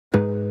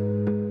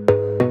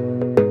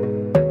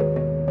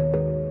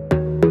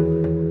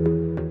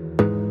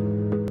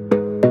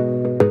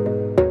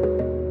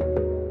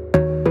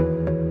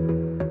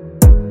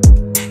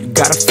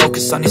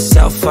focus on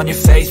yourself, on your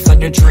faith,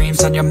 on your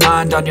dreams, on your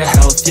mind, on your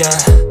health, yeah.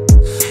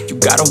 You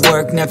gotta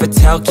work, never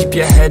tell, keep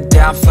your head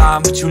down,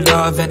 find what you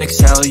love and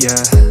excel,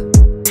 yeah.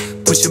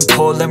 Push and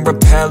pull and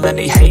repel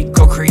any hate,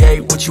 go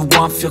create what you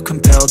want, feel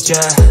compelled,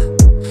 yeah.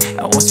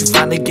 And once you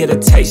finally get a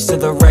taste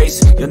of the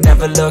race, you'll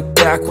never look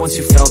back once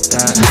you felt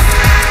that.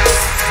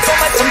 Don't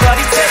let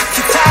somebody take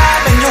your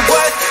time and your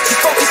worth,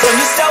 just focus on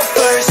yourself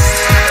first.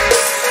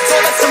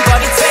 Don't let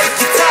somebody take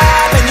your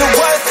time and your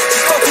worth,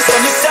 just focus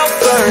on yourself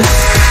first.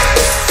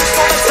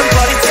 Don't let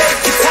somebody take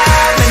your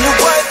time and your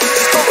worth,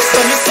 just focus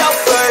on yourself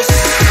first.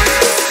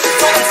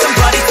 Don't let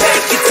somebody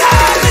take your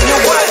time and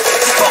your worth,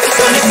 just focus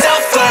on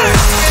yourself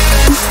first.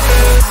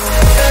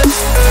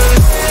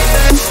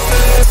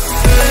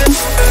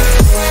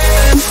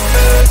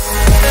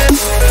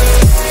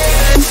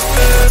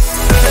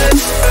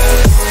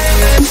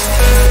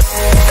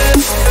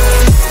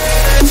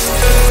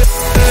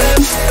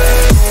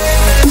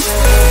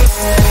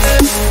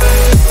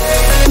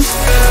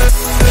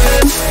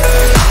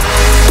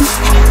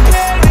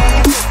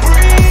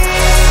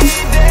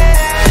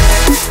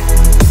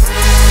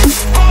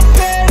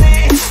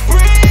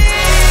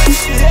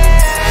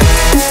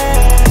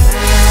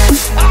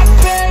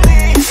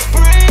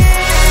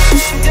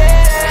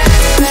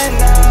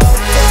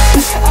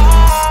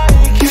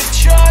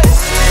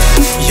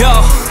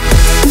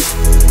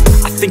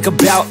 Think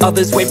about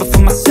others way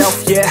before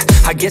myself, yeah.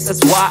 I guess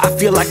that's why I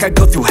feel like I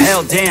go through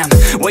hell, damn.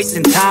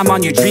 Wasting time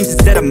on your dreams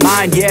instead of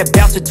mine, yeah.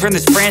 About to turn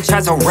this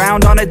franchise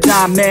around on a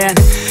dime, man.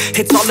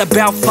 It's all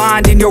about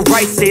finding your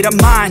right state of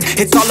mind.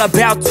 It's all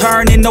about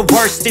turning the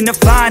worst into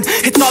fine.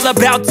 It's all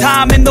about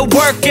time and the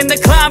work and the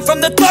climb. From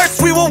the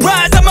thirst we will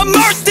rise, I'm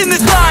immersed in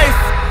this life.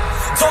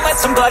 Don't let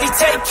somebody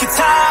take your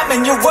time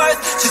and your worth,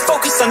 just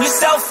focus on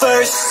yourself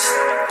first.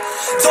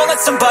 Don't let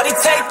somebody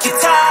take your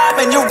time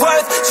and your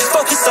worth, just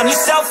focus on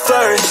yourself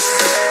first.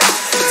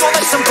 Don't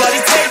let somebody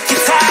take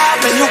your time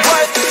and your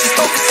worth, just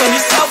focus on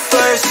yourself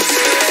first.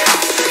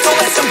 Don't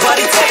let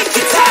somebody take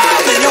your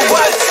time and your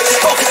worth, just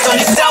focus on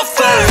yourself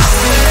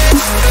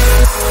first.